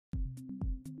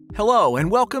Hello and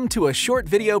welcome to a short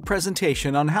video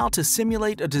presentation on how to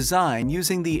simulate a design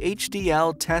using the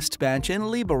HDL Testbench in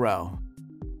Libero.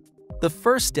 The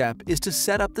first step is to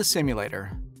set up the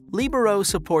simulator. Libero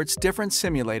supports different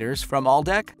simulators from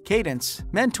Aldec, Cadence,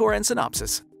 Mentor, and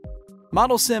Synopsys.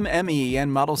 ModelSim ME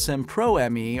and ModelSim Pro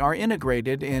ME are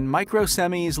integrated in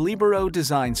Microchip's Libero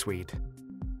design suite.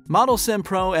 ModelSim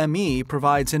Pro ME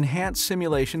provides enhanced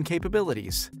simulation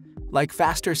capabilities, like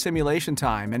faster simulation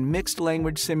time and mixed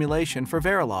language simulation for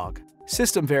Verilog,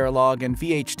 Verilog and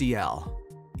VHDL.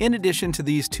 In addition to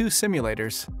these two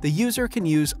simulators, the user can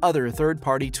use other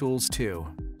third-party tools too.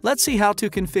 Let's see how to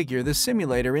configure the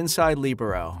simulator inside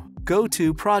Libero. Go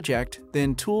to Project,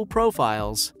 then Tool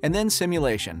Profiles, and then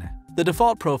Simulation. The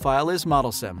default profile is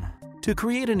ModelSim. To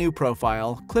create a new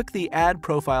profile, click the Add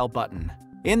Profile button.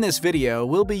 In this video,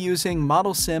 we'll be using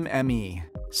ModelSim ME.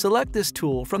 Select this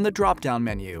tool from the drop-down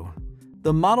menu.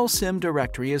 The ModelSim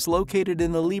directory is located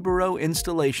in the Libero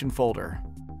installation folder.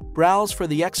 Browse for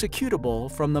the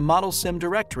executable from the ModelSim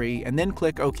directory and then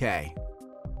click OK.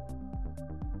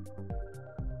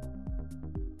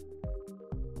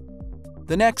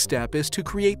 The next step is to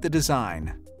create the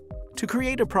design. To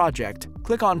create a project,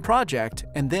 click on Project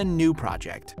and then New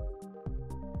Project.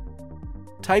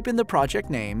 Type in the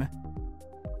project name,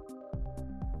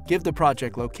 give the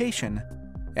project location,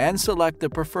 and select the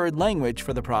preferred language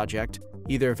for the project,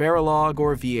 either Verilog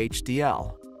or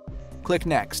VHDL. Click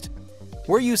Next.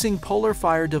 We're using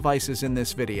PolarFire devices in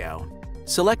this video.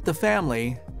 Select the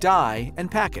family, die, and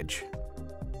package.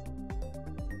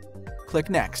 Click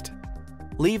Next.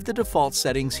 Leave the default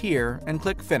settings here and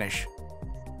click Finish.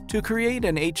 To create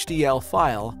an HDL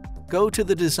file, go to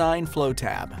the Design Flow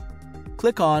tab.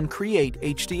 Click on Create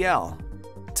HDL.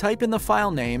 Type in the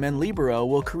file name and Libero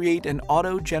will create an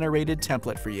auto-generated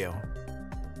template for you.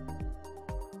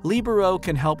 Libero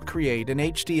can help create an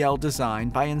HDL design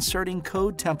by inserting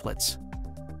code templates.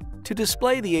 To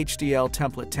display the HDL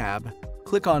template tab,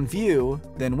 click on View,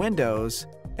 then Windows,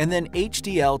 and then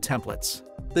HDL Templates.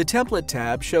 The Template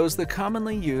tab shows the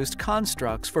commonly used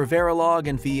constructs for Verilog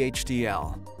and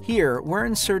VHDL. Here, we're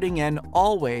inserting an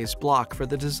Always block for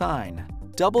the design.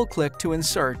 Double-click to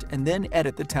insert and then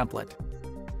edit the template.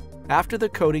 After the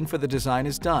coding for the design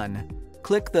is done,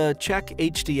 click the Check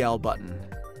HDL button.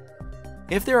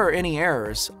 If there are any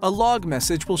errors, a log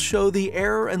message will show the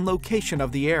error and location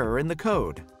of the error in the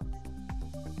code.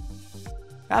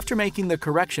 After making the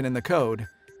correction in the code,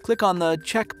 click on the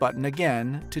Check button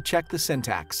again to check the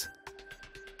syntax.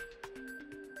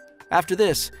 After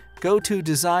this, go to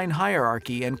Design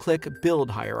Hierarchy and click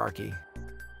Build Hierarchy.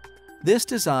 This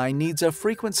design needs a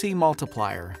frequency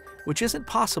multiplier, which isn't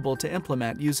possible to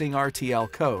implement using RTL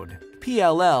code.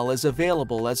 PLL is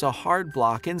available as a hard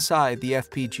block inside the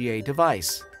FPGA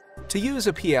device. To use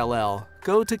a PLL,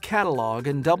 go to Catalog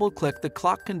and double-click the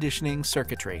clock conditioning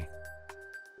circuitry.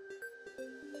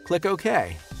 Click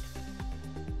OK.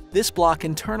 This block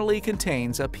internally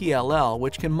contains a PLL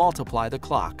which can multiply the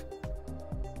clock.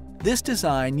 This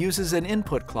design uses an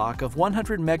input clock of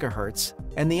 100 MHz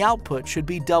and the output should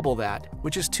be double that,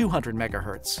 which is 200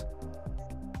 MHz.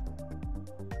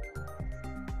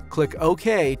 Click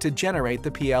OK to generate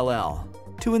the PLL.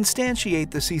 To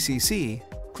instantiate the CCC,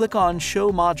 click on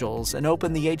Show Modules and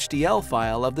open the HDL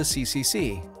file of the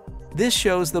CCC. This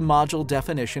shows the module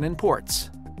definition and ports.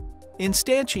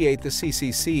 Instantiate the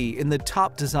CCC in the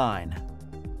top design.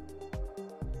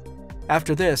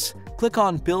 After this, click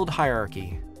on Build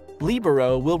Hierarchy.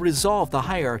 Libero will resolve the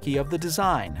hierarchy of the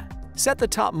design. Set the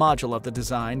top module of the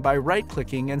design by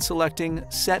right-clicking and selecting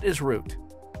Set as Root.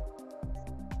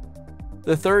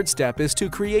 The third step is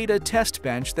to create a test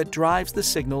bench that drives the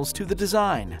signals to the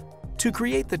design. To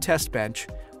create the test bench,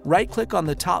 right-click on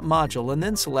the top module and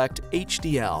then select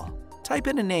HDL. Type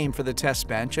in a name for the test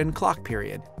bench and clock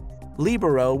period.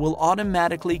 Libero will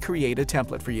automatically create a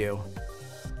template for you.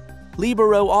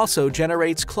 Libero also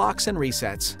generates clocks and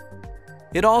resets.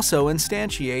 It also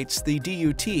instantiates the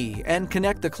DUT and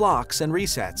connect the clocks and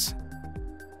resets.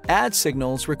 Add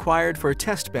signals required for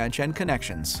test bench and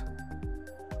connections.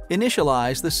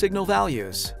 Initialize the signal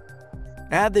values.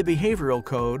 Add the behavioral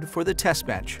code for the test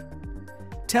bench.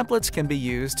 Templates can be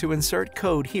used to insert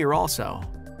code here also.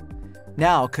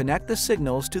 Now connect the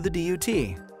signals to the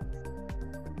DUT.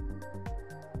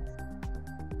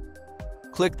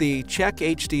 Click the Check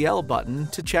HDL button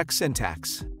to check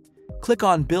syntax. Click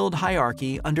on Build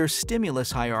Hierarchy under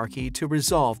Stimulus Hierarchy to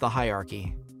resolve the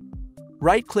hierarchy.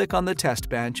 Right-click on the test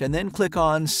bench and then click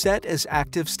on Set as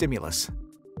Active Stimulus.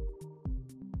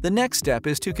 The next step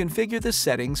is to configure the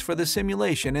settings for the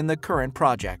simulation in the current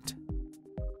project.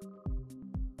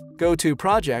 Go to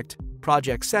Project,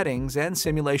 Project Settings, and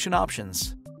Simulation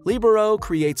Options. Libero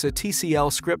creates a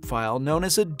TCL script file known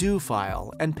as a do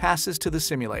file and passes to the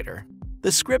simulator.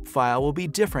 The script file will be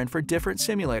different for different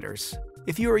simulators.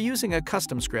 If you are using a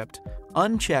custom script,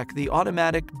 uncheck the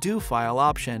automatic do file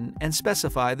option and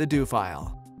specify the do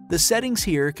file. The settings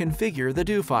here configure the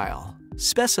do file.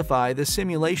 Specify the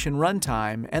simulation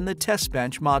runtime and the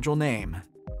Testbench module name.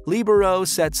 Libero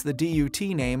sets the DUT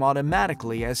name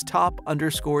automatically as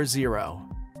top_0.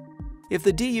 If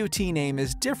the DUT name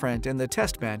is different in the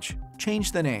Testbench,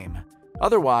 change the name.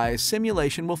 Otherwise,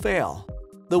 simulation will fail.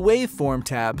 The Waveform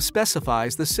tab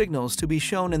specifies the signals to be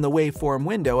shown in the waveform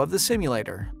window of the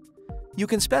simulator. You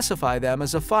can specify them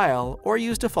as a file or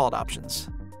use default options.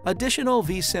 Additional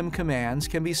vsim commands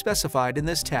can be specified in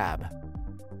this tab.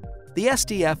 The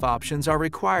SDF options are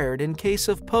required in case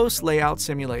of post-layout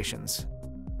simulations.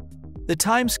 The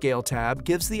Timescale tab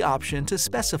gives the option to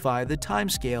specify the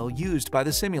timescale used by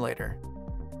the simulator.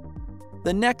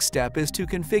 The next step is to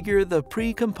configure the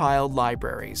pre-compiled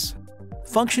libraries.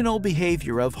 Functional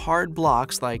behavior of hard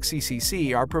blocks like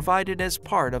CCC are provided as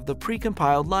part of the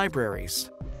pre-compiled libraries.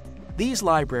 These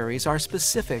libraries are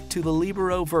specific to the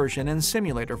Libero version and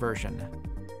simulator version.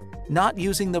 Not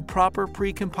using the proper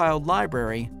pre-compiled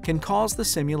library can cause the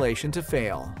simulation to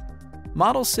fail.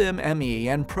 ModelSim ME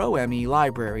and ProME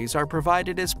libraries are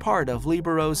provided as part of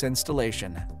Libero's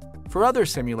installation. For other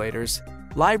simulators,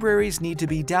 libraries need to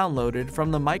be downloaded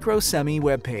from the Microchip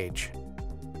webpage.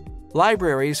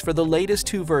 Libraries for the latest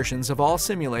 2 versions of all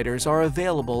simulators are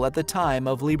available at the time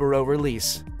of Libero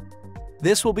release.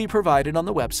 This will be provided on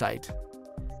the website.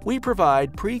 We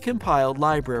provide pre-compiled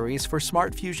libraries for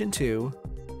SmartFusion 2,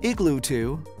 Igloo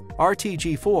 2,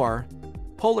 RTG4,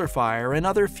 PolarFire, and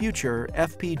other future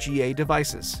FPGA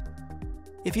devices.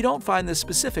 If you don't find the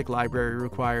specific library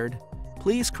required,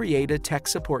 please create a tech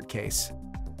support case.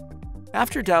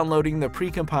 After downloading the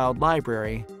pre-compiled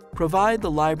library, provide the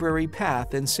library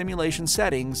path in simulation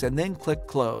settings and then click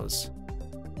Close.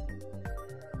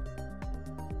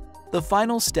 The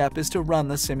final step is to run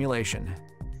the simulation.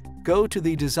 Go to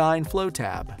the Design Flow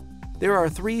tab. There are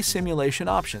 3 simulation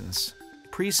options: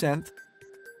 Pre-Synth,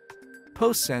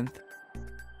 Post-Synth,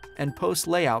 and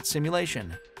Post-Layout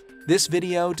Simulation. This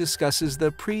video discusses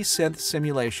the Pre-Synth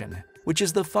simulation, which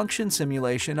is the function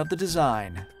simulation of the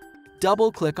design.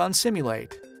 Double-click on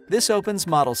Simulate. This opens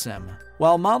ModelSim.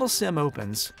 While ModelSim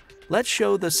opens, let's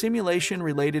show the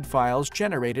simulation-related files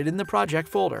generated in the project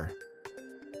folder.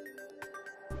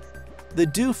 The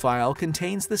do file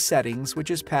contains the settings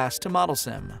which is passed to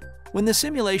ModelSim. When the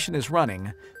simulation is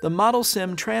running, the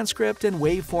ModelSim transcript and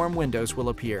waveform windows will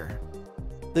appear.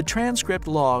 The transcript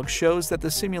log shows that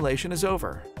the simulation is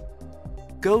over.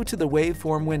 Go to the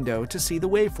waveform window to see the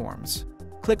waveforms.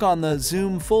 Click on the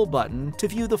Zoom Full button to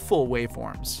view the full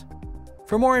waveforms.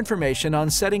 For more information on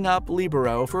setting up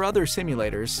Libero for other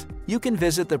simulators, you can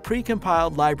visit the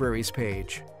Pre-compiled Libraries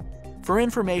page. For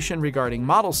information regarding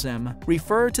ModelSim,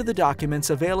 refer to the documents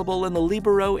available in the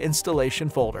Libero installation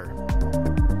folder.